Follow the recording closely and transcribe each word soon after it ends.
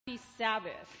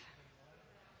Sabbath.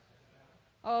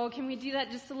 Oh, can we do that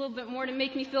just a little bit more to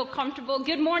make me feel comfortable?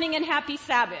 Good morning and happy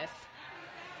Sabbath.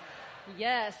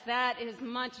 Yes, that is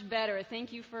much better.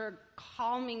 Thank you for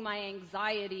calming my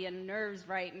anxiety and nerves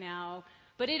right now.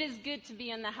 But it is good to be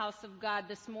in the house of God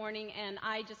this morning, and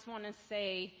I just want to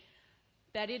say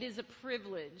that it is a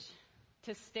privilege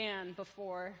to stand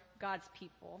before God's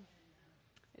people.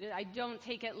 I don't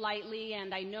take it lightly,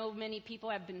 and I know many people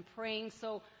have been praying,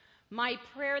 so my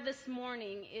prayer this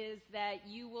morning is that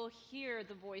you will hear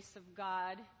the voice of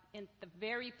God in the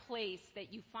very place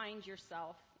that you find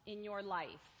yourself in your life,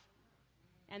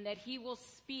 and that He will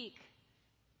speak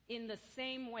in the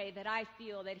same way that I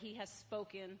feel that He has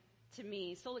spoken to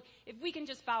me. So if we can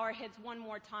just bow our heads one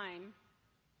more time.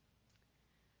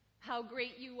 How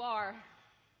great you are,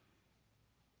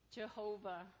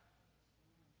 Jehovah,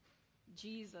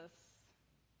 Jesus,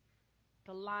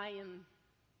 the Lion,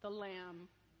 the Lamb,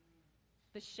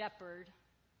 the Shepherd,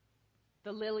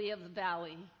 the Lily of the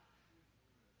Valley.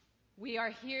 We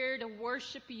are here to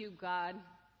worship you, God.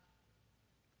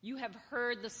 You have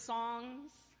heard the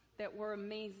songs that were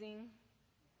amazing.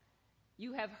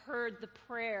 You have heard the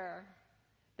prayer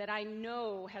that I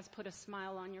know has put a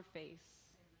smile on your face.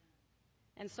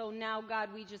 And so now, God,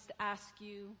 we just ask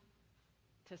you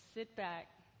to sit back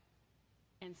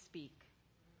and speak.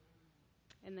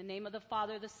 In the name of the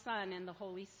Father, the Son, and the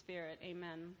Holy Spirit,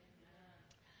 amen.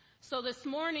 So this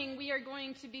morning we are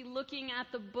going to be looking at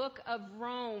the book of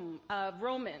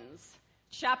Romans,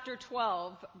 chapter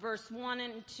 12, verse 1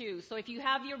 and 2. So if you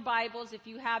have your Bibles, if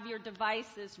you have your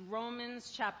devices,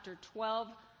 Romans chapter 12,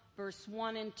 verse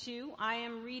 1 and 2. I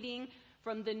am reading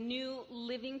from the New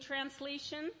Living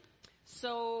Translation,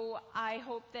 so I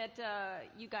hope that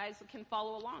you guys can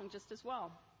follow along just as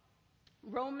well.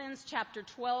 Romans chapter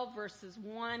 12, verses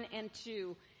 1 and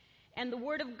 2. And the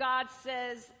Word of God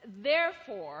says,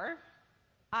 "Therefore,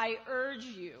 I urge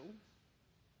you,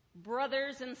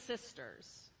 brothers and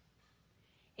sisters,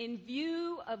 in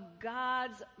view of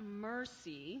God's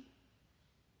mercy,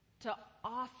 to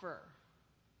offer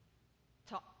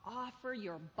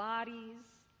your bodies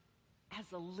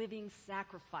as a living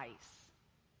sacrifice,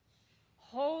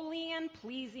 holy and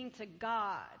pleasing to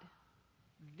God.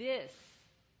 This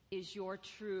is your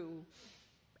true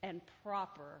and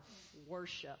proper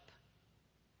worship.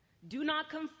 Do not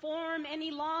conform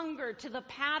any longer to the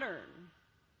pattern."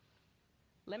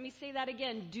 Let me say that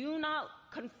again. Do not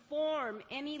conform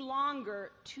any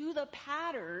longer to the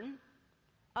pattern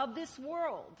of this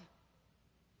world,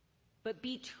 but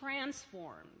be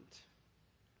transformed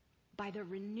by the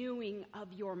renewing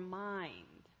of your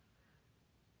mind.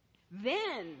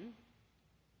 Then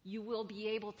you will be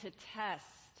able to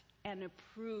test and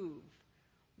approve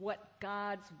what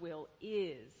God's will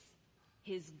is,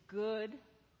 His good,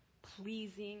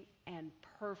 pleasing, and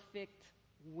perfect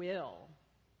will.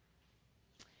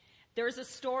 There's a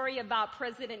story about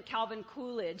President Calvin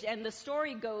Coolidge, and the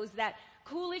story goes that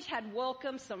Coolidge had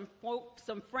welcomed some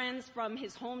friends from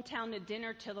his hometown to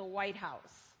dinner to the White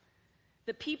House.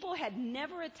 The people had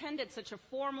never attended such a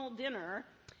formal dinner,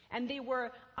 and they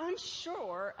were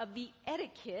unsure of the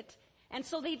etiquette, and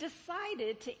so they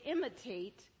decided to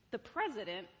imitate the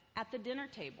president at the dinner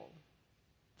table.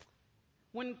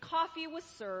 When coffee was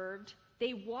served,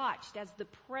 they watched as the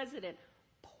president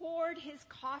poured his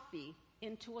coffee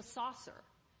into a saucer.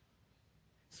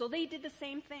 So they did the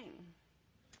same thing.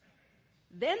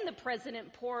 Then the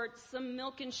president poured some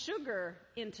milk and sugar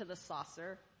into the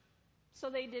saucer, so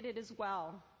they did it as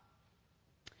well.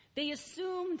 They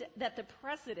assumed that the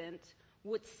president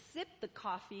would sip the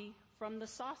coffee from the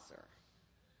saucer,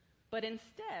 but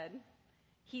instead,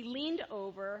 he leaned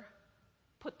over,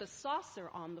 put the saucer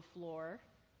on the floor,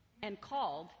 and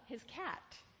called his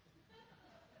cat.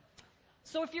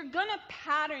 So if you're going to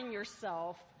pattern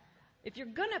yourself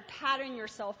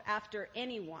after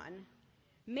anyone,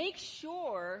 make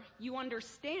sure you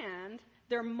understand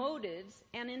their motives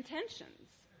and intentions.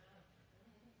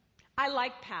 I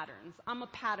like patterns. I'm a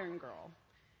pattern girl.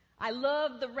 I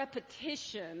love the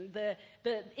repetition.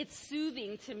 It's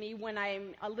soothing to me when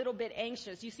I'm a little bit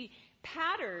anxious. You see,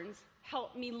 patterns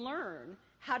help me learn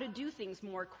how to do things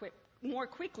more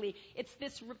quickly. It's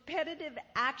this repetitive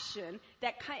action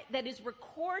that is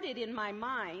recorded in my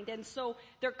mind. And so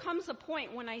there comes a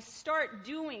point when I start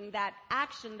doing that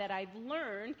action that I've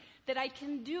learned that I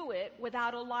can do it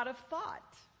without a lot of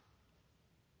thought.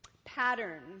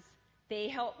 Patterns, they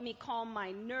help me calm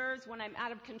my nerves when I'm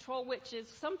out of control, which is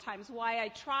sometimes why I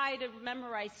try to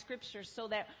memorize scripture so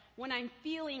that when I'm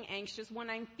feeling anxious,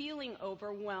 when I'm feeling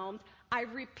overwhelmed, I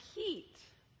repeat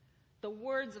the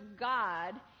words of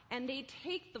God and they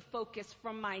take the focus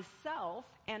from myself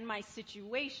and my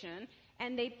situation,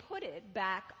 and they put it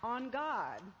back on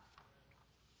God.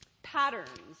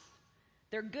 Patterns.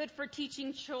 They're good for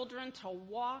teaching children to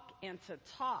walk and to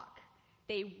talk.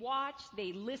 They watch,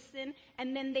 they listen,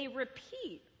 and then they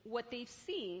repeat what they've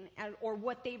seen or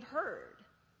what they've heard.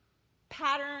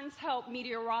 Patterns help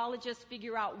meteorologists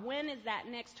figure out when is that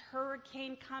next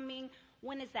hurricane coming,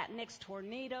 when is that next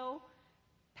tornado.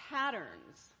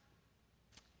 Patterns.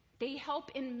 They help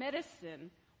in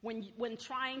medicine when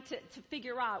trying to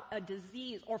figure out a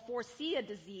disease or foresee a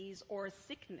disease or a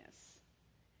sickness.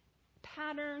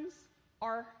 Patterns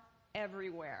are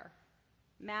everywhere.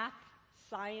 Math,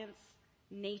 science,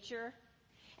 nature.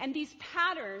 And these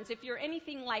patterns, if you're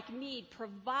anything like me,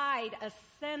 provide a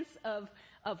sense of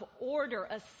order,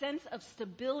 a sense of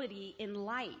stability in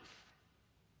life.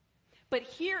 But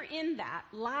here in that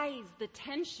lies the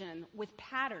tension with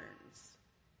patterns.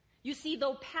 You see,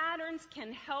 though patterns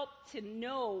can help to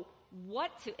know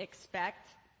what to expect,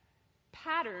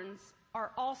 patterns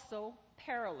are also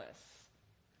perilous.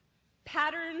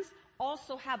 Patterns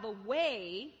also have a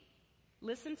way,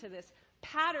 listen to this,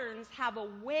 patterns have a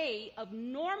way of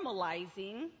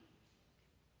normalizing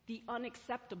the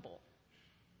unacceptable.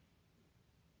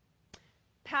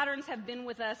 Patterns have been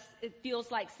with us, it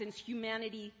feels like, since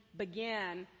humanity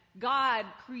began. God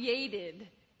created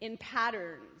in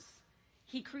patterns.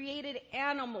 He created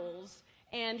animals,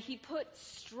 and he put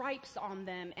stripes on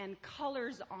them and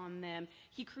colors on them.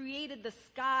 He created the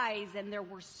skies, and there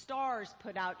were stars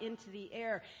put out into the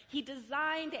air. He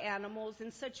designed animals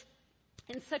in such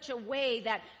a way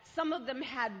that some of them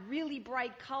had really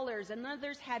bright colors and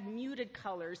others had muted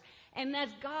colors. And as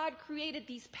God created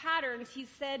these patterns, he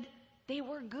said they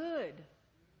were good.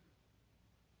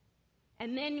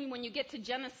 And then when you get to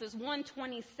Genesis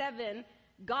 1:27,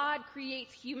 God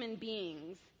creates human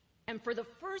beings. And for the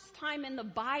first time in the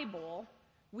Bible,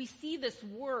 we see this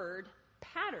word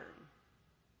pattern.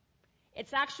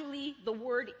 It's actually the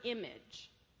word image.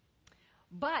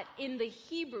 But in the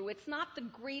Hebrew, it's not the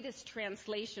greatest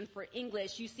translation for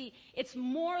English. You see, it's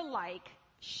more like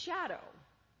shadow.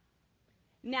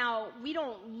 Now, we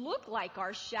don't look like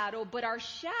our shadow, but our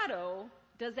shadow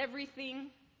does everything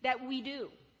that we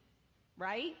do,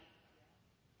 right?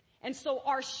 And so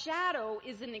our shadow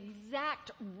is an exact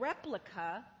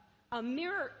replica, a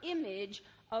mirror image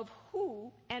of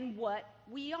who and what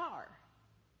we are.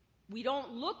 We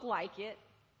don't look like it,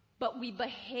 but we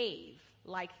behave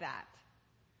like that.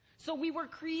 So we were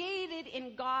created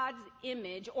in God's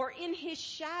image, or in his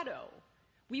shadow.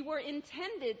 We were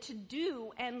intended to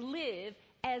do and live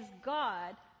as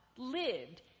God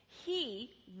lived. He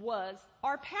was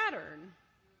our pattern.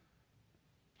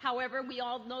 However, we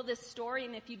all know this story,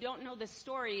 and if you don't know this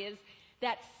story, is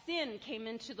that sin came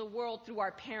into the world through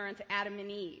our parents, Adam and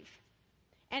Eve.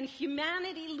 And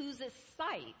humanity loses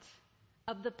sight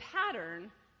of the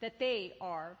pattern that they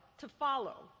are to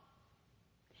follow.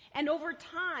 And over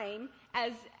time,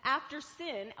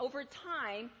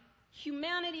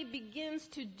 humanity begins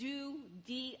to do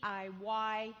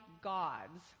DIY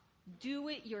gods.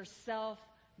 Do-it-yourself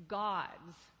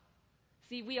gods.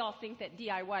 See, we all think that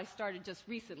DIY started just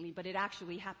recently, but it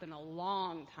actually happened a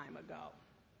long time ago.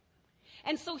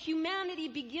 And so humanity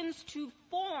begins to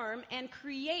form and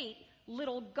create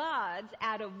little gods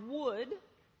out of wood,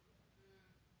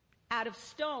 out of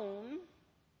stone,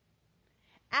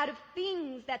 out of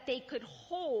things that they could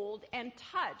hold and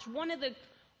touch. One of the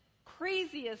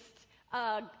craziest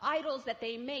idols that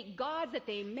they made, gods that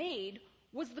they made,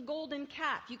 was the golden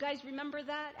calf. You guys remember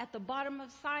that at the bottom of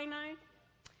Sinai?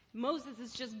 Moses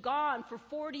is just gone for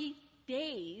 40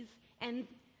 days, and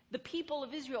the people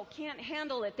of Israel can't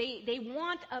handle it. They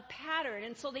want a pattern,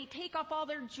 and so they take off all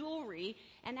their jewelry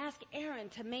and ask Aaron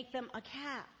to make them a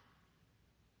calf.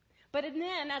 But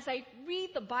then, as I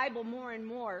read the Bible more and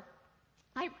more,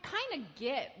 I kind of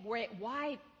get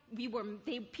why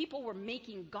people were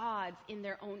making gods in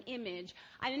their own image.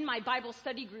 And in my Bible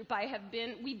study group,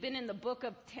 we've been in the book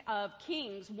of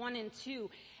Kings 1 and 2,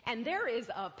 and there is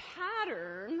a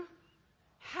pattern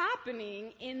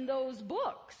happening in those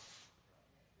books.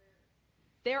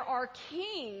 There are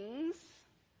kings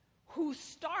who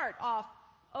start off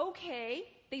okay.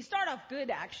 They start off good,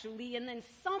 actually, and then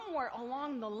somewhere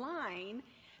along the line,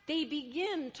 they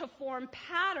begin to form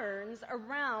patterns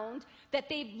around that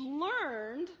they've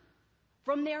learned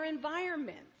from their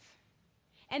environment.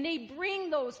 And they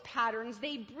bring those patterns,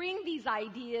 they bring these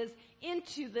ideas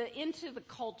into the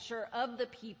culture of the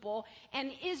people,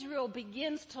 and Israel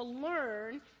begins to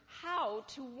learn how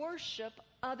to worship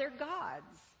other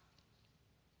gods.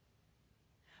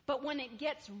 But when it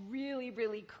gets really,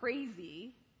 really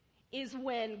crazy, is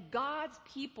when God's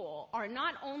people are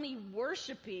not only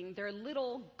worshiping their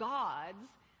little gods,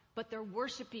 but they're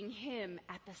worshiping Him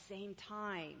at the same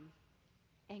time.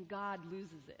 And God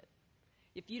loses it.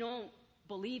 If you don't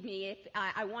believe me,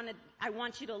 I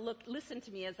want you to listen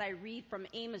to me as I read from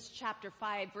Amos chapter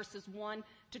 5, verses 1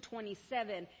 to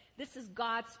 27. This is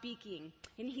God speaking.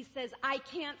 And He says, I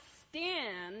can't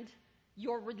stand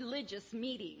your religious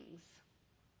meetings.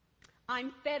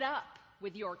 I'm fed up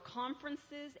with your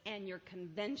conferences and your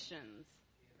conventions.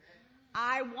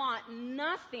 I want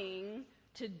nothing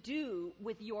to do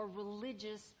with your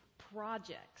religious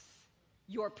projects,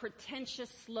 your pretentious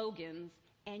slogans,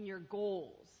 and your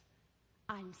goals.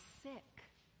 I'm sick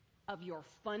of your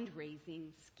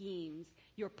fundraising schemes,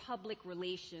 your public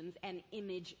relations, and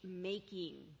image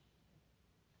making.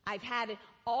 I've had it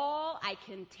all I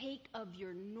can take of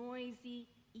your noisy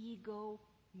ego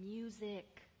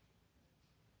music.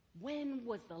 When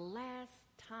was the last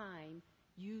time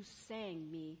you sang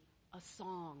me a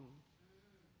song?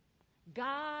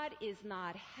 God is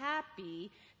not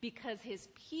happy because His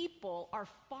people are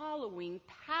following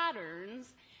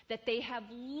patterns that they have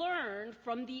learned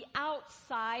from the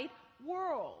outside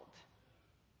world.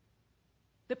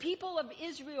 The people of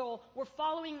Israel were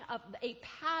following a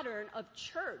pattern of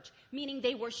church, meaning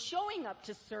they were showing up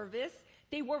to service,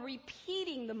 they were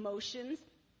repeating the motions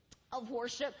of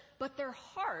worship, but their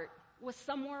heart was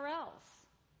somewhere else.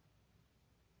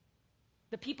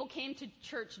 The people came to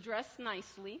church dressed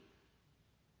nicely.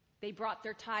 They brought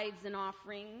their tithes and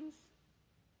offerings.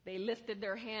 They lifted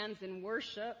their hands in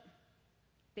worship.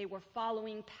 They were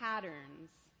following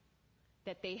patterns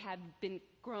that they had been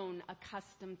grown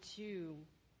accustomed to.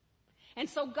 And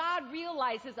so God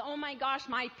realizes, oh my gosh,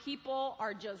 my people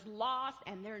are just lost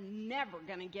and they're never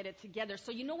going to get it together.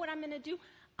 So you know what I'm going to do?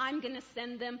 I'm going to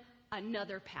send them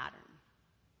another pattern.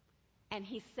 And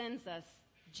He sends us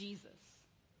Jesus,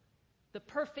 the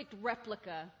perfect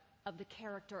replica of the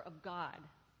character of God.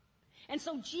 And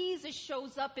so Jesus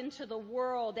shows up into the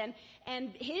world,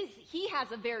 and He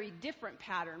has a very different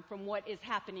pattern from what is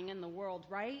happening in the world,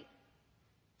 right?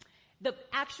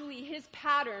 Actually, His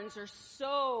patterns are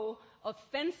so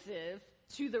offensive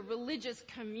to the religious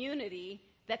community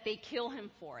that they kill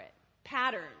Him for it.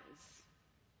 Patterns.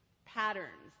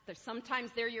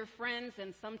 Sometimes they're your friends,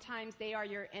 and sometimes they are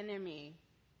your enemy.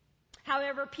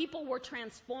 However, people were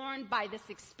transformed by this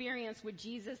experience with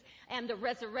Jesus and the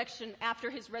resurrection. After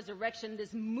His resurrection,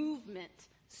 this movement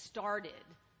started.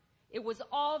 It was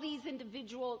all these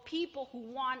individual people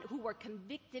who were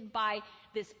convicted by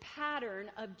this pattern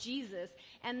of Jesus,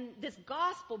 and this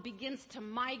gospel begins to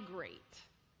migrate.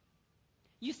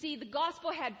 You see, the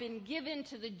gospel had been given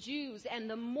to the Jews, and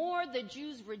the more the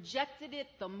Jews rejected it,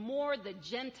 the more the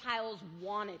Gentiles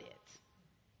wanted it.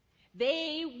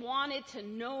 They wanted to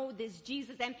know this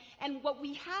Jesus. And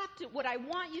what I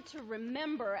want you to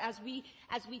remember as we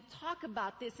talk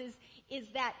about this is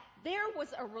that there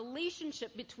was a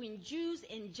relationship between Jews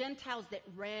and Gentiles that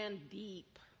ran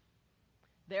deep.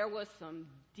 There was some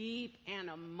deep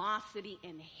animosity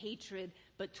and hatred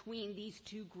between these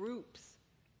two groups.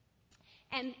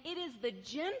 And it is the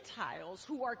Gentiles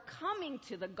who are coming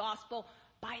to the gospel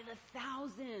by the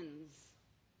thousands.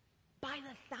 By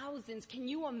the thousands. Can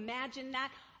you imagine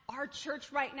that? Our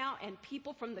church right now and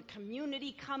people from the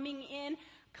community coming in.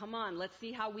 Come on, let's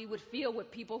see how we would feel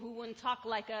with people who wouldn't talk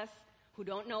like us, who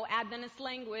don't know Adventist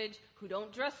language, who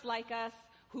don't dress like us,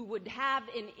 who would have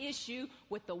an issue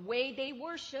with the way they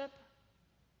worship.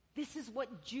 This is what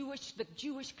the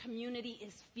Jewish community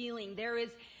is feeling. There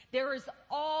is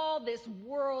all this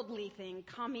worldly thing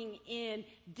coming in,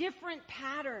 different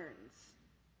patterns,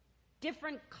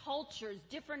 different cultures,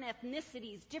 different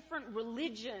ethnicities, different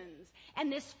religions. And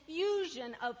this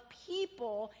fusion of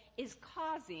people is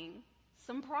causing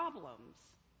some problems.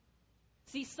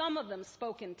 See, some of them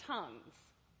spoke in tongues.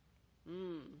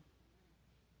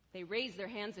 They raised their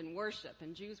hands in worship,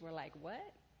 and Jews were like, what?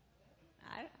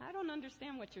 I don't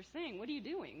understand what you're saying. What are you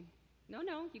doing? No,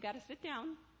 you got to sit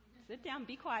down. Sit down,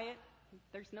 be quiet.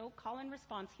 There's no call and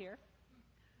response here.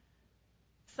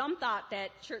 Some thought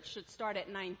that church should start at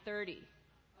 9:30.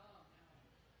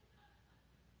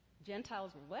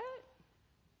 Gentiles were, what?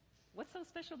 What's so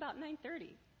special about 9:30?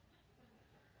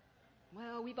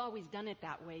 Well, we've always done it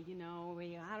that way, you know.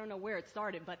 I don't know where it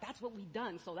started, but that's what we've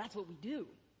done, so that's what we do.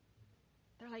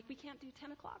 They're like, we can't do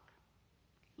 10 o'clock?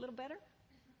 A little better?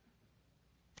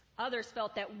 Others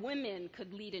felt that women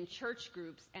could lead in church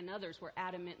groups, and others were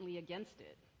adamantly against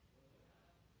it.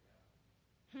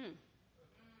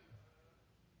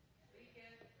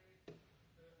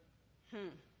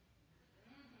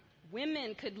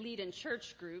 Women could lead in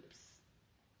church groups.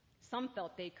 Some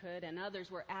felt they could, and others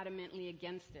were adamantly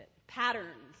against it.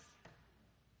 Patterns.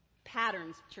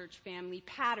 Patterns, church family,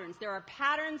 patterns. There are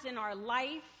patterns in our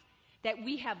life that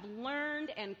we have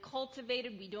learned and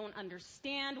cultivated. We don't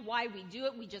understand why we do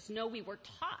it. We just know we were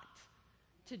taught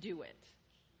to do it.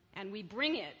 And we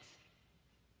bring it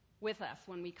with us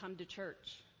when we come to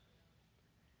church.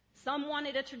 Some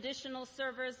wanted a traditional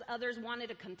service. Others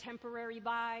wanted a contemporary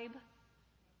vibe.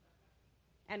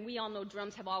 And we all know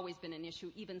drums have always been an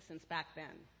issue, even since back then.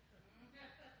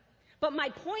 But my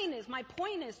point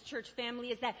is, church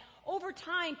family, is that over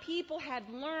time, people had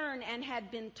learned and had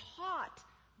been taught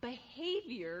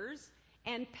behaviors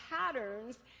and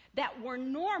patterns that were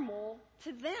normal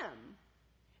to them.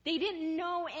 They didn't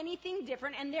know anything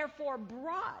different and therefore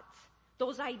brought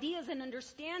those ideas and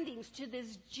understandings to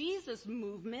this Jesus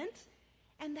movement,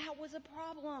 and that was a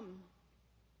problem.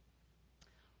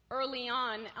 Early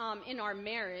on in our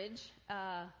marriage,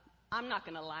 I'm not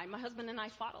going to lie, my husband and I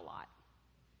fought a lot.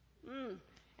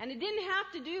 And it didn't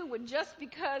have to do with just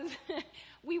because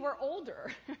we were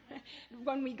older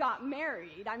when we got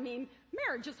married. I mean,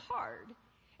 marriage is hard.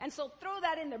 And so throw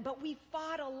that in there. But we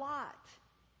fought a lot.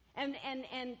 And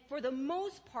for the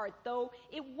most part, though,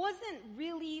 it wasn't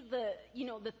really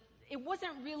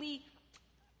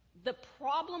the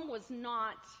problem was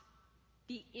not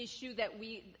the issue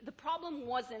the problem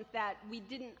wasn't that we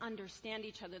didn't understand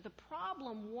each other. The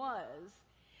problem was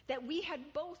that we had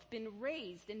both been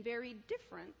raised in very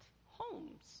different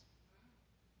homes.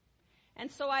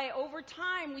 And so over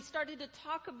time, we started to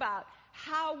talk about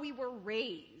how we were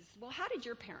raised. Well, how did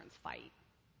your parents fight?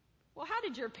 Well, how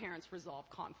did your parents resolve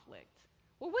conflict?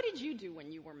 Well, what did you do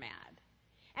when you were mad?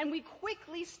 And we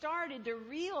quickly started to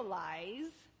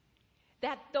realize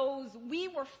that we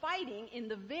were fighting in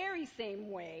the very same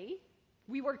way,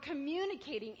 we were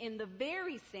communicating in the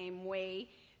very same way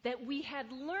that we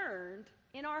had learned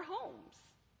in our homes.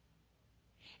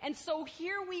 And so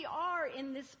here we are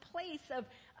in this place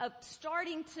of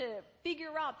starting to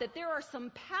figure out that there are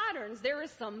some patterns, there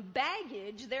is some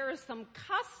baggage, there are some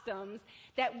customs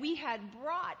that we had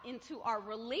brought into our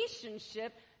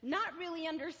relationship, not really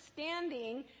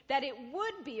understanding that it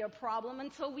would be a problem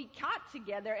until we got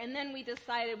together, and then we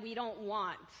decided we don't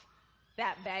want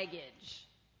that baggage.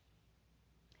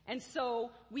 And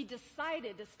so we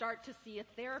decided to start to see a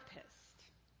therapist.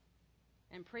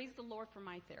 And praise the Lord for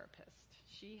my therapist.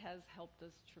 She has helped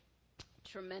us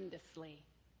tremendously.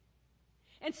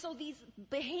 And so these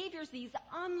behaviors, these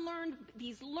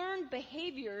learned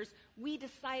behaviors, we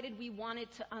decided we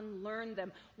wanted to unlearn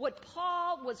them. What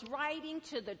Paul was writing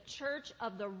to the church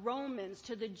of the Romans,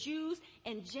 to the Jews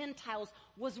and Gentiles,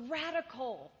 was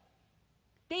radical.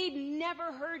 They'd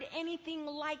never heard anything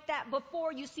like that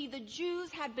before. You see, the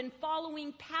Jews had been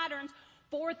following patterns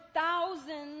for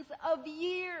thousands of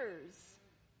years.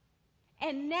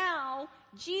 And now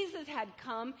Jesus had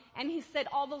come and he said,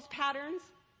 all those patterns,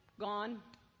 gone.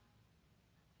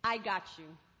 I got you.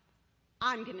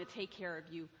 I'm going to take care of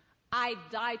you. I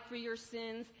died for your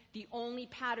sins. The only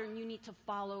pattern you need to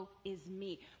follow is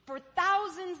me. For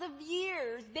thousands of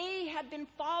years, they had been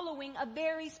following a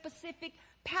very specific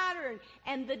pattern.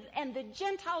 And the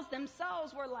Gentiles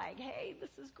themselves were like, hey,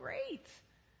 this is great.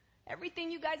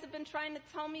 Everything you guys have been trying to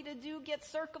tell me to do, get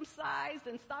circumcised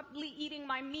and stop eating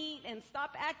my meat and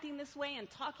stop acting this way and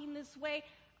talking this way,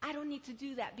 I don't need to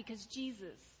do that because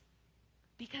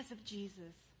of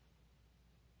Jesus.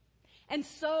 And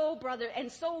so,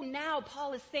 now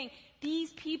Paul is saying,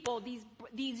 these people,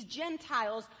 these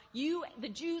Gentiles, the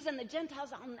Jews and the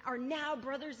Gentiles are now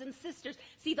brothers and sisters.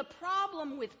 See, the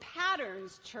problem with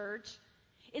patterns, church,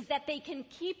 is that they can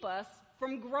keep us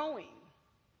from growing.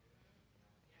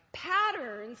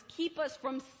 Patterns keep us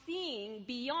from seeing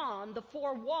beyond the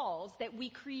four walls that we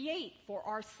create for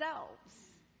ourselves.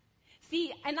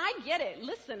 See, and I get it.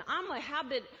 Listen,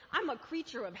 I'm a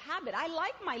creature of habit. I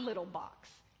like my little box.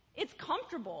 It's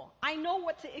comfortable. I know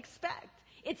what to expect.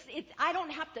 I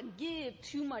don't have to give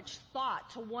too much thought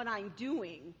to what I'm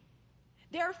doing.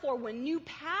 Therefore, when new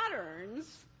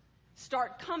patterns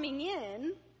start coming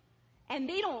in and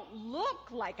they don't look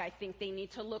like I think they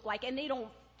need to look like, and they don't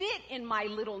fit in my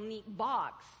little neat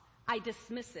box, I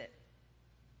dismiss it.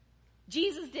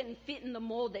 Jesus didn't fit in the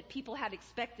mold that people had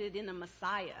expected in a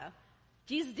Messiah.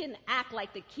 Jesus didn't act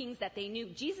like the kings that they knew.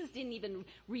 Jesus didn't even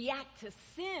react to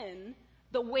sin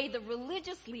the way the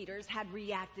religious leaders had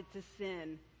reacted to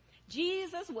sin.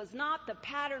 Jesus was not the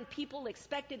pattern people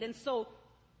expected, and so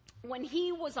when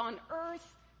he was on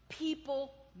earth,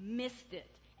 people missed it.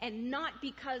 And not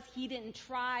because he didn't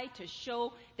try to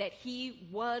show that he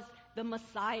was the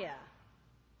Messiah.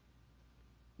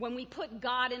 When we put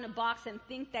God in a box and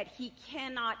think that he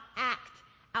cannot act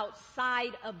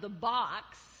outside of the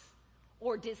box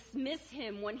or dismiss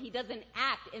him when he doesn't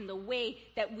act in the way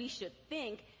that we should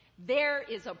think, there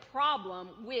is a problem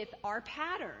with our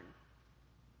pattern.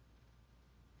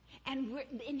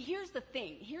 And here's the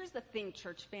thing,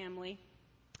 church family.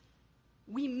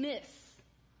 We miss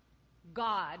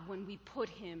God when we put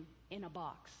him in a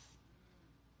box.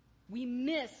 We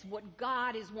miss what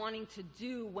God is wanting to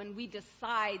do when we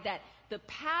decide that the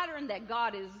pattern that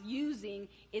God is using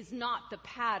is not the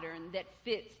pattern that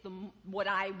fits what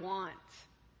I want.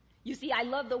 You see, I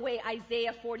love the way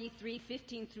Isaiah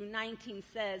 43:15-19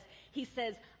 says. He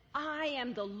says, I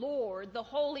am the Lord, the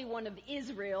Holy One of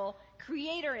Israel,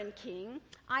 Creator and King.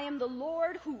 I am the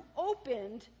Lord who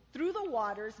opened through the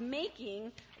waters,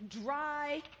 making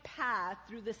dry path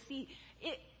through the sea.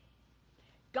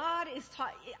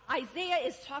 Isaiah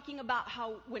is talking about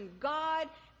how when God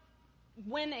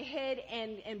went ahead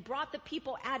and brought the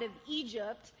people out of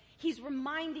Egypt, he's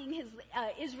reminding his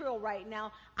Israel right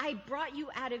now, I brought you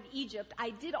out of Egypt. I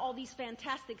did all these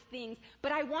fantastic things,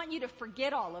 but I want you to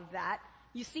forget all of that.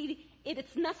 You see,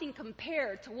 it's nothing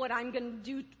compared to what I'm going to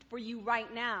do for you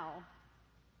right now.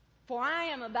 For I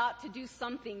am about to do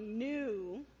something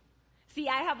new. See,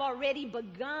 I have already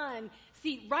begun.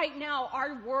 See, right now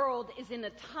our world is in a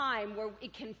time where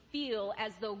it can feel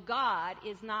as though God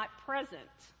is not present.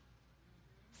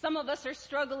 Some of us are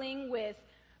struggling with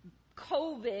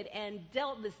COVID and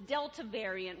this Delta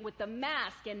variant with the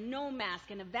mask and no mask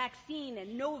and a vaccine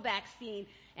and no vaccine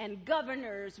and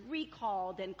governors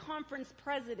recalled and conference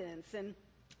presidents. And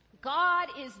God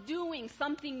is doing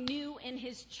something new in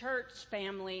his church,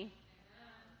 family.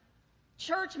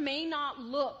 Church may not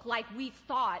look like we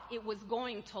thought it was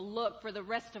going to look for the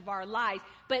rest of our lives,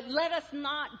 but let us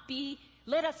not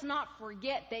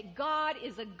forget that God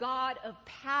is a God of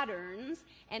patterns,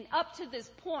 and up to this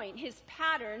point, his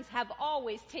patterns have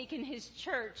always taken his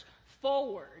church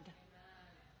forward.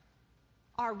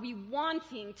 Are we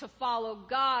wanting to follow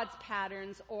God's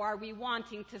patterns, or are we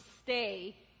wanting to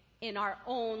stay in our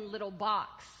own little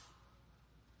box?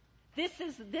 This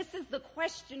is the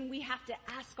question we have to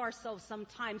ask ourselves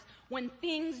sometimes when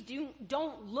things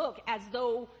don't look as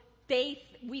though they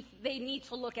need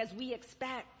to look as we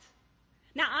expect.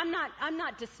 Now, I'm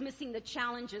not dismissing the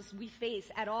challenges we face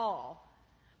at all,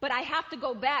 but I have to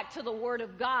go back to the Word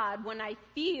of God when I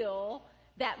feel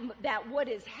that what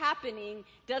is happening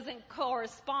doesn't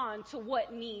correspond to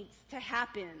what needs to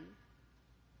happen.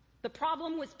 The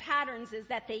problem with patterns is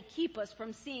that they keep us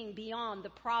from seeing beyond the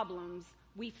problems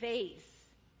we face.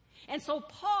 And so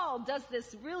Paul does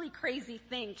this really crazy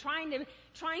thing, trying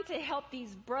to help these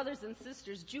brothers and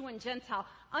sisters, Jew and Gentile,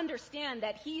 understand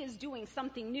that he is doing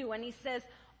something new. And he says,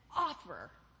 offer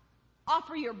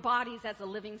your bodies as a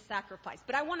living sacrifice.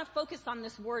 But I want to focus on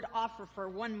this word offer for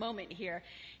one moment here.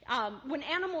 When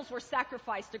animals were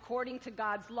sacrificed according to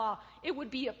God's law, it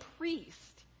would be a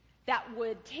priest that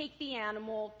would take the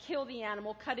animal, kill the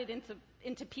animal, cut it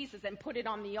into pieces and put it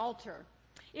on the altar.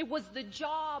 It was the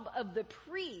job of the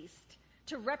priest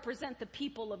to represent the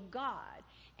people of God.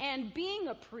 And being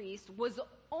a priest was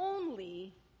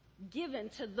only given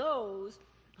to those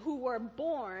who were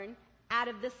born out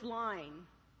of this line.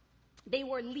 They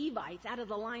were Levites out of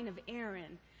the line of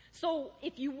Aaron. So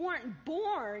if you weren't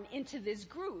born into this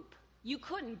group, you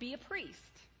couldn't be a priest.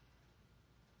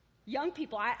 Young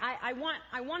people, I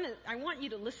want you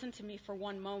to listen to me for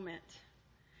one moment.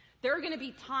 There are going to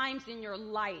be times in your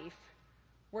life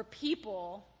where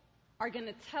people are going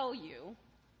to tell you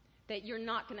that you're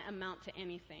not going to amount to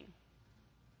anything,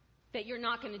 that you're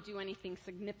not going to do anything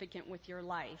significant with your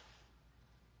life.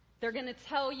 They're going to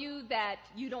tell you that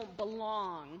you don't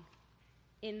belong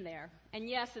in there. And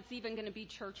yes, it's even going to be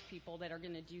church people that are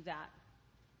going to do that.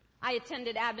 I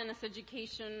attended Adventist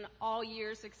education all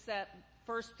years except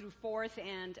first through fourth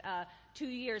and 2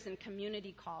 years in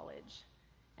community college.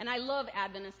 And I love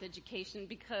Adventist education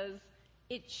because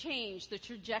it changed the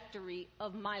trajectory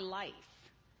of my life.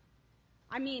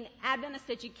 I mean, Adventist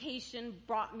education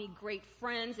brought me great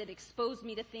friends. It exposed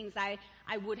me to things I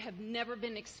would have never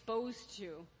been exposed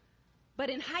to. But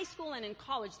in high school and in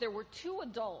college, there were two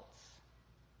adults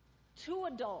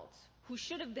who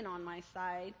should have been on my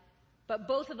side, but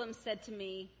both of them said to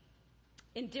me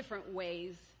in different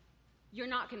ways, you're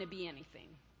not going to be anything.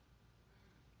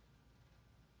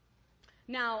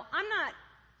 Now, I'm not,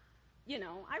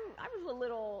 I was a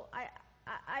little,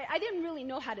 I didn't really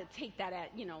know how to take that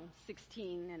at,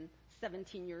 16 and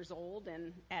 17 years old,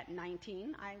 and at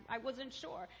 19, I wasn't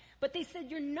sure. But they said,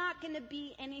 you're not going to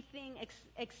be anything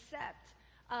except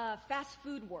a fast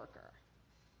food worker.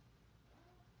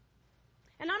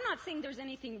 And I'm not saying there's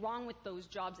anything wrong with those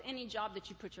jobs. Any job that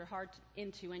you put your heart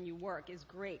into and you work is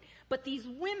great. But these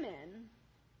women,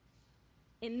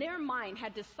 in their mind,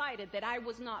 had decided that I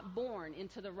was not born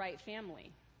into the right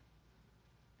family.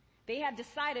 They had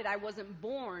decided I wasn't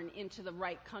born into the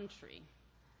right country.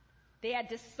 They had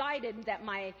decided that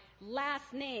my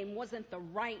last name wasn't the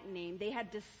right name. They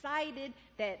had decided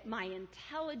that my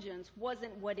intelligence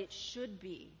wasn't what it should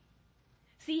be.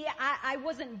 See, I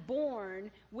wasn't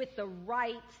born with the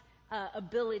right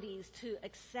abilities to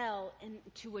excel and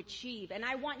to achieve. And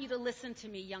I want you to listen to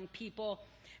me, young people.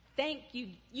 Thank you.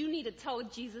 You need to tell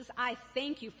Jesus, I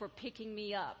thank you for picking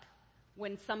me up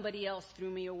when somebody else threw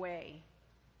me away.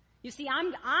 You see,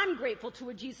 I'm grateful to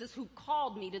a Jesus who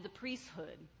called me to the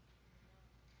priesthood.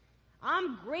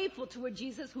 I'm grateful to a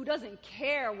Jesus who doesn't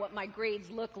care what my grades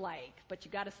look like, but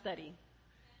you got to study.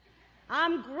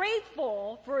 I'm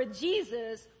grateful for a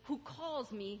Jesus who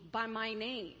calls me by my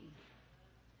name.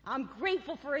 I'm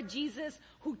grateful for a Jesus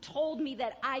who told me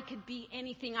that I could be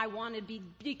anything I want to be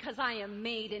because I am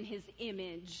made in his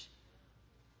image.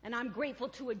 And I'm grateful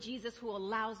to a Jesus who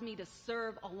allows me to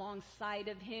serve alongside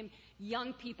of him.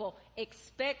 Young people,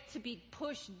 expect to be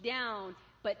pushed down,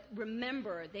 but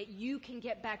remember that you can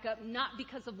get back up not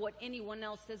because of what anyone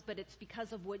else says, but it's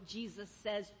because of what Jesus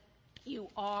says you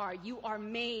are. You are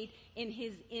made in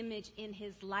his image, in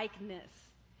his likeness.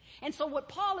 And so what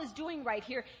Paul is doing right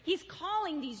here, he's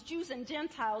calling these Jews and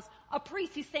Gentiles a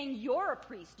priest. He's saying, you're a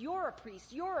priest, you're a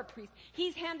priest, you're a priest.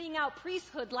 He's handing out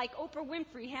priesthood like Oprah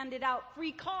Winfrey handed out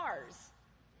free cars.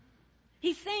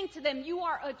 He's saying to them, you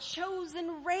are a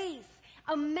chosen race.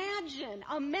 Imagine,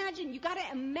 you got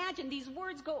to imagine, these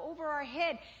words go over our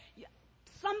head.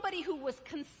 Somebody who was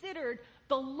considered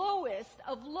the lowest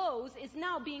of lows is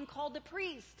now being called a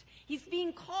priest. He's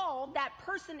being called, that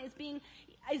person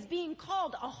is being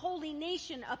called a holy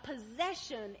nation, a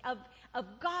possession of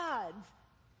God's.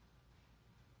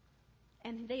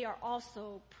 And they are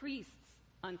also priests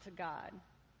unto God.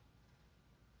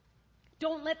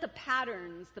 Don't let the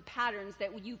patterns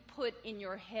that you put in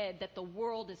your head that the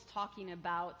world is talking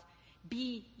about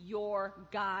be your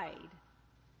guide.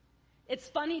 It's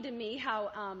funny to me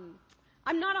how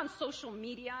I'm not on social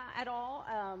media at all,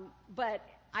 but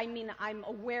I mean I'm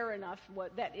aware enough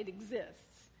that it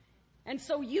exists. And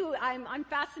so I'm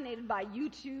fascinated by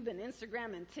YouTube and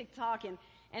Instagram and TikTok,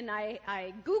 and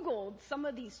I Googled some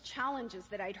of these challenges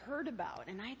that I'd heard about,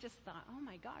 and I just thought, oh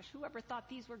my gosh, whoever thought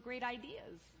these were great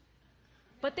ideas?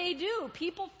 But they do.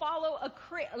 People follow a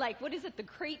crate, like what is it, the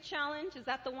crate challenge? Is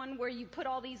that the one where you put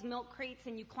all these milk crates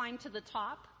and you climb to the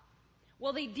top?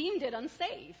 Well, they deemed it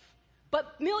unsafe,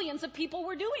 but millions of people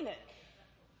were doing it.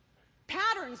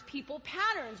 Patterns, people,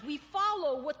 patterns. We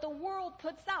follow what the world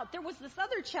puts out. There was this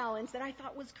other challenge that I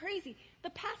thought was crazy, the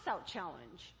pass out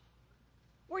challenge,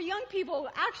 where young people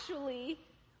actually,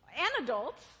 and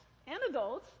adults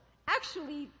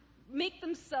actually make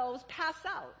themselves pass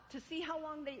out to see how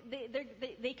long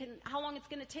how long it's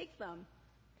going to take them.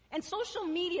 And social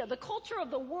media, the culture of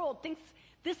the world thinks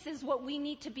this is what we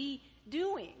need to be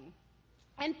doing.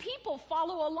 And people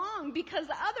follow along because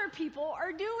other people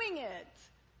are doing it.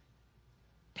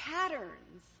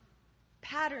 Patterns,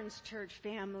 church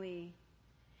family.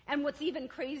 And what's even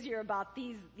crazier about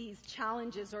these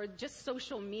challenges or just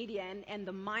social media and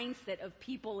the mindset of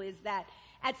people is that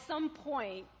at some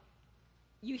point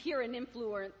you hear an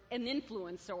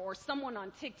influencer or someone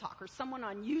on TikTok or someone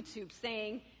on YouTube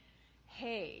saying,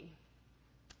 hey,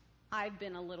 I've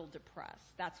been a little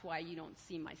depressed. That's why you don't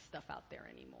see my stuff out there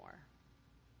anymore.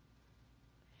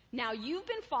 Now, you've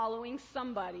been following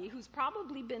somebody who's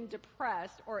probably been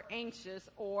depressed or anxious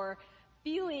or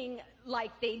feeling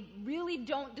like they really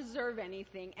don't deserve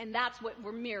anything, and that's what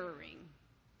we're mirroring.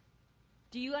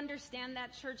 Do you understand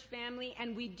that, church family?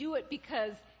 And we do it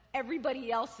because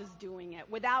everybody else is doing it.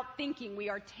 Without thinking, we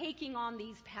are taking on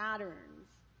these patterns.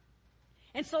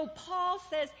 And so Paul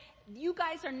says, you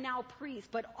guys are now priests,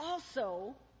 but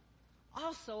also,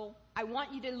 I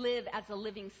want you to live as a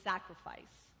living sacrifice.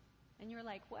 And you're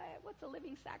like, what? What's a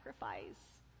living sacrifice?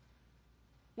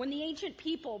 When the ancient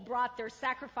people brought their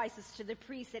sacrifices to the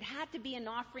priest, it had to be an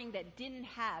offering that didn't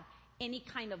have any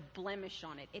kind of blemish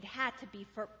on it. It had to be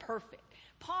perfect.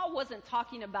 Paul wasn't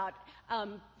talking about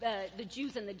the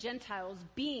Jews and the Gentiles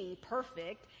being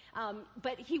perfect,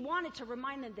 but he wanted to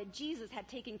remind them that Jesus had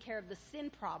taken care of the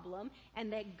sin problem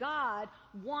and that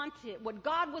what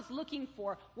God was looking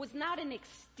for was not an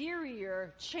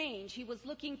exterior change. He was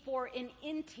looking for an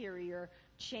interior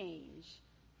change.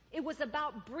 It was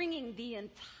about bringing the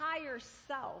entire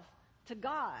self to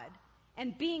God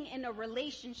and being in a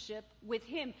relationship with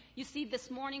Him. You see,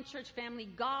 this morning, church family,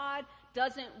 God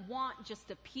doesn't want just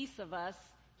a piece of us.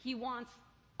 He wants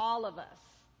all of us.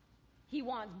 He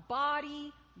wants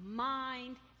body,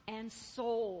 mind, and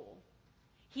soul.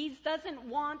 He doesn't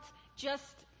want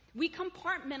we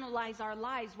compartmentalize our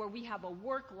lives where we have a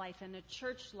work life and a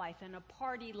church life and a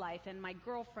party life and my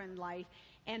girlfriend life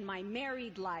and my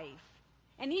married life.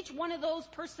 And each one of those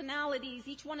personalities,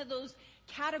 each one of those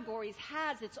categories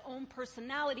has its own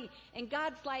personality. And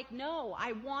God's like, no,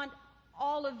 I want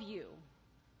all of you.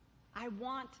 I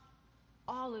want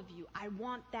all of you. I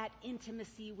want that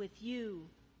intimacy with you.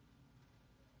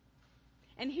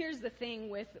 And here's the thing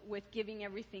with giving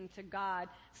everything to God.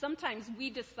 Sometimes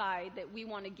we decide that we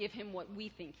want to give Him what we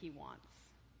think He wants.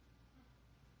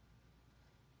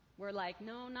 We're like,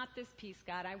 no, not this piece,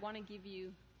 God. I want to give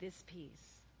you this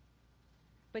piece.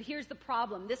 But here's the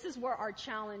problem. This is where our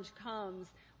challenge comes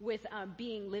with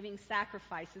being living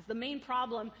sacrifices. The main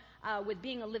problem with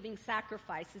being a living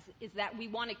sacrifice is that we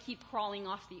want to keep crawling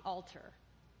off the altar.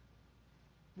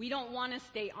 We don't want to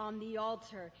stay on the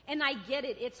altar. And I get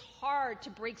it. It's hard to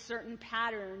break certain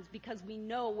patterns because we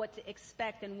know what to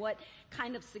expect and what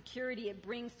kind of security it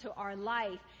brings to our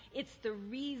life. It's the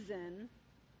reason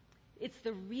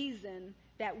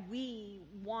that we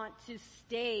want to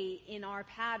stay in our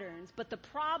patterns. But the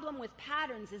problem with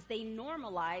patterns is they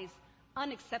normalize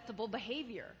unacceptable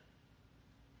behavior.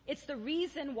 It's the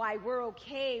reason why we're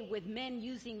okay with men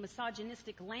using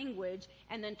misogynistic language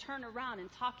and then turn around and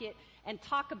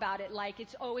talk about it like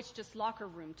it's just locker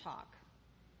room talk.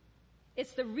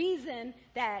 It's the reason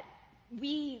that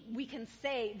we can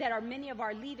say that many of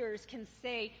our leaders can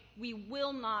say we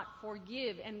will not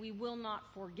forgive and we will not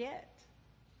forget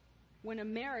when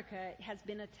America has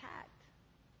been attacked.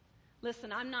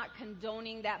 Listen, I'm not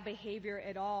condoning that behavior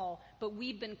at all, but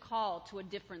we've been called to a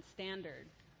different standard.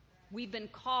 We've been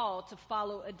called to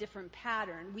follow a different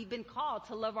pattern. We've been called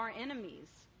to love our enemies.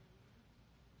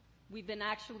 We've been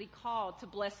actually called to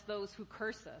bless those who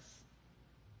curse us,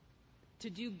 to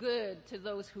do good to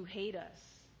those who hate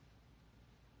us.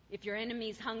 If your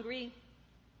enemy's hungry,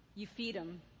 you feed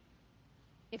them.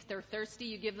 If they're thirsty,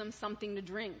 you give them something to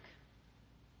drink.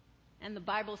 And the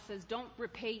Bible says, don't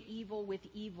repay evil with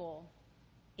evil,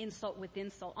 insult with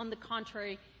insult. On the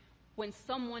contrary, when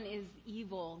someone is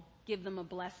evil, give them a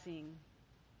blessing.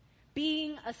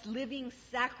 Being a living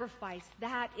sacrifice,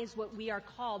 that is what we are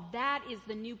called. That is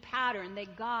the new pattern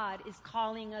that God is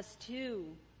calling us to.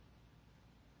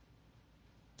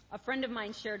 A friend of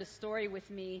mine shared a story with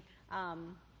me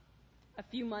a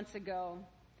few months ago.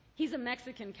 He's a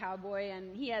Mexican cowboy,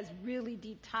 and he has really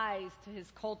deep ties to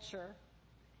his culture.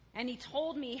 And he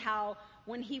told me how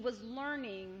when he was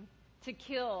learning to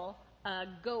kill a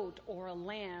goat or a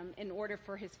lamb in order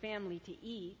for his family to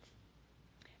eat,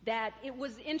 that it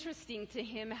was interesting to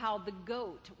him how the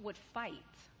goat would fight.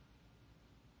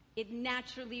 It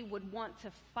naturally would want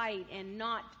to fight and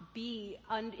not be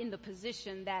in the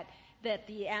position that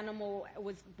the animal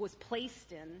was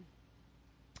placed in.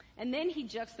 And then he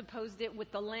juxtaposed it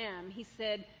with the lamb. He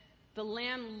said, the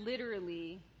lamb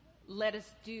literally let us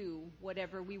do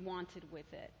whatever we wanted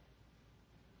with it.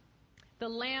 The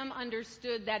lamb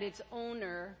understood that its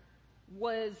owner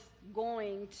was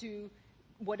going to,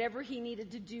 whatever he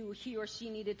needed to do, he or she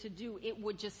needed to do, it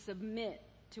would just submit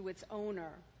to its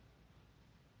owner.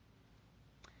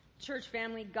 Church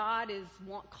family, God is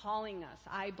calling us,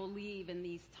 I believe, in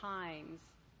these times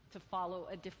to follow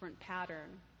a different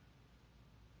pattern.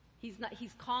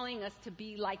 He's calling us to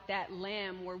be like that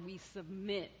lamb where we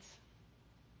submit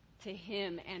to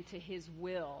Him and to His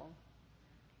will.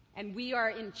 And we are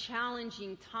in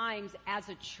challenging times as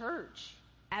a church,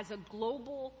 as a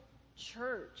global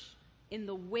church, in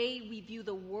the way we view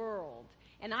the world.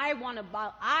 And I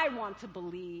want to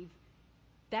believe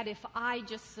that if I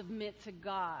just submit to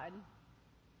God,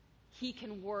 He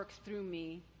can work through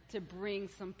me to bring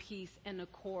some peace and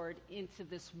accord into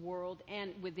this world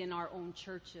and within our own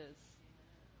churches.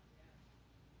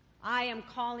 I am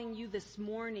calling you this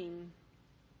morning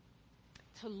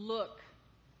to look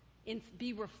and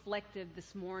be reflective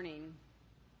this morning,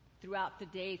 throughout the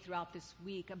day, throughout this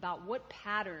week, about what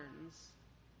patterns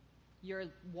you're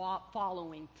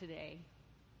following today.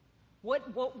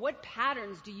 What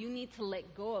patterns do you need to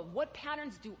let go of? What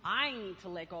patterns do I need to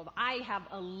let go of? I have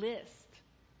a list.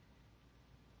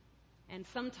 And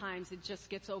sometimes it just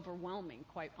gets overwhelming,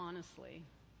 quite honestly.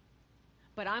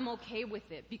 But I'm okay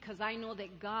with it because I know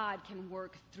that God can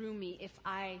work through me if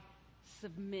I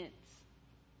submit.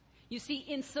 You see,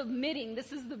 in submitting,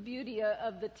 this is the beauty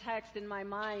of the text in my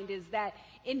mind, is that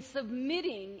in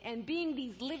submitting and being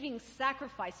these living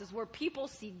sacrifices where people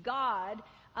see God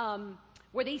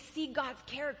where they see God's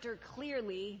character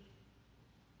clearly,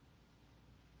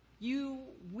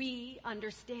 we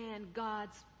understand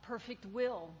God's perfect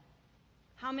will.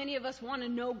 How many of us want to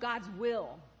know God's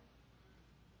will?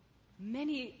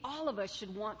 All of us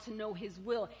should want to know His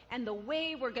will. And the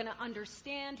way we're going to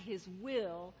understand His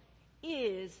will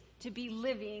is to be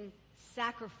living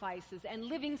sacrifices. And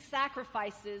living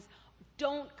sacrifices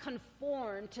don't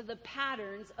conform to the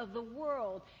patterns of the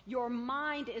world. Your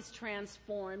mind is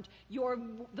transformed.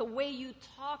 The way you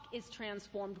talk is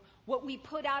transformed. What we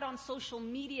put out on social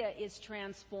media is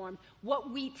transformed. What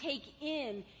we take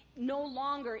in no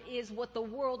longer is what the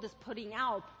world is putting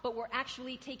out, but we're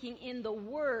actually taking in the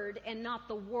Word and not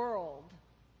the world.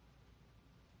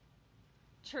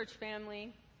 Church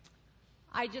family,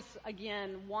 I just,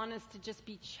 again, want us to just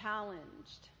be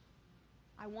challenged.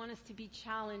 I want us to be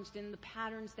challenged in the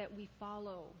patterns that we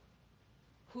follow,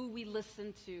 who we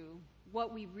listen to,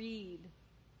 what we read.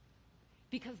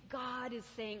 Because God is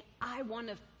saying, I want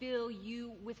to fill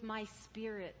you with my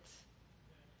Spirit.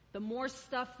 The more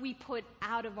stuff we put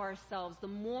out of ourselves, the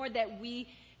more that we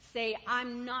say,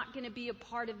 I'm not going to be a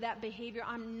part of that behavior,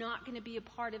 I'm not going to be a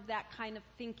part of that kind of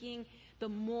thinking, the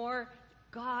more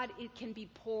God, it can be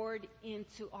poured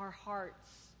into our hearts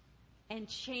and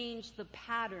change the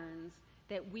patterns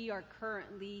that we are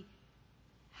currently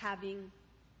having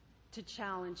to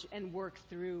challenge and work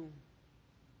through.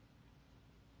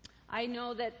 I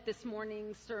know that this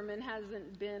morning's sermon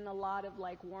hasn't been a lot of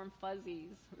like warm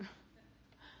fuzzies.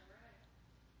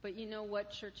 But you know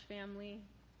what, church family?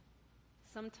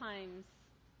 Sometimes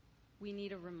we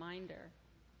need a reminder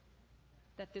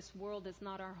that this world is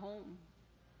not our home.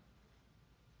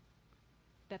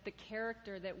 That the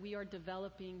character that we are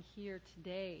developing here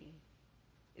today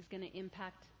is going to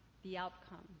impact the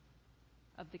outcome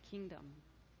of the kingdom.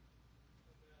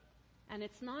 And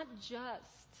it's not just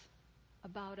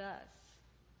about us.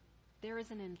 There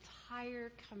is an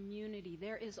entire community.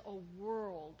 There is a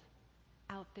world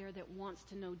out there that wants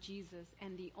to know Jesus,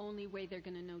 and the only way they're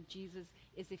going to know Jesus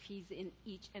is if He's in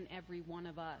each and every one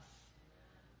of us.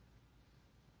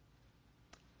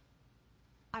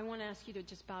 I want to ask you to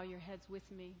just bow your heads with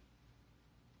me.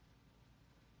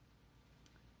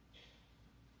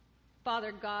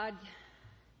 Father God,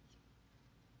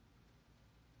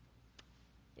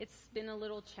 it's been a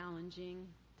little challenging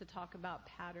to talk about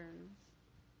patterns,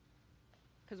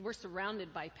 because we're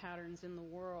surrounded by patterns in the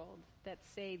world that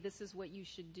say this is what you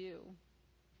should do.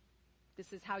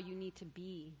 This is how you need to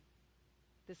be.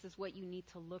 This is what you need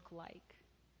to look like.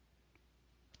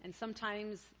 And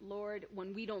sometimes, Lord,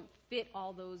 when we don't fit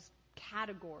all those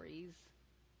categories,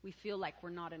 we feel like we're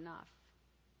not enough.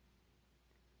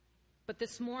 But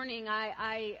this morning,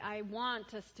 I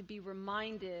want us to be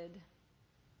reminded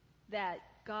that,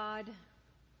 God,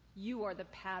 you are the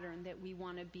pattern that we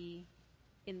want to be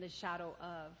in the shadow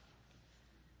of.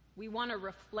 We want to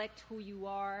reflect who you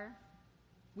are.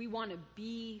 We want to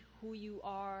be who you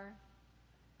are.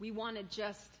 We want to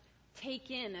just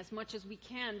take in as much as we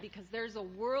can, because there's a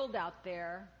world out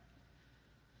there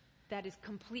that is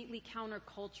completely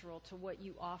countercultural to what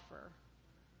you offer.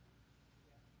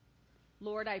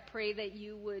 Lord, I pray that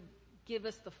you would give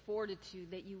us the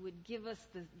fortitude, that you would give us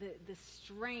the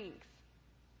strength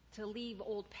to leave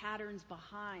old patterns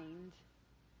behind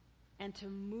and to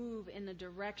move in a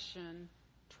direction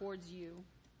towards you.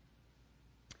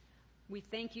 We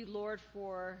thank you, Lord,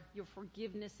 for your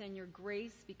forgiveness and your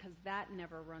grace, because that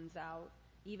never runs out,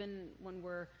 even when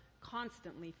we're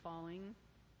constantly falling.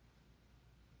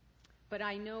 But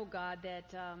I know, God,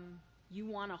 that you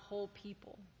want a whole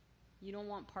people. You don't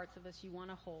want parts of us, you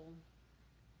want a whole.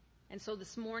 And so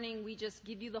this morning, we just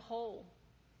give you the whole.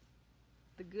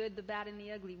 The good, the bad, and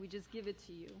the ugly. We just give it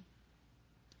to you.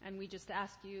 And we just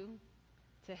ask you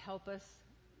to help us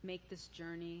make this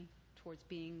journey towards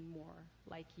being more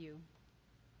like you.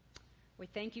 We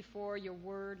thank you for your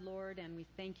word, Lord, and we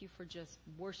thank you for just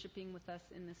worshiping with us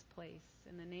in this place.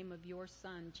 In the name of your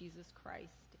Son, Jesus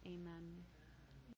Christ, amen.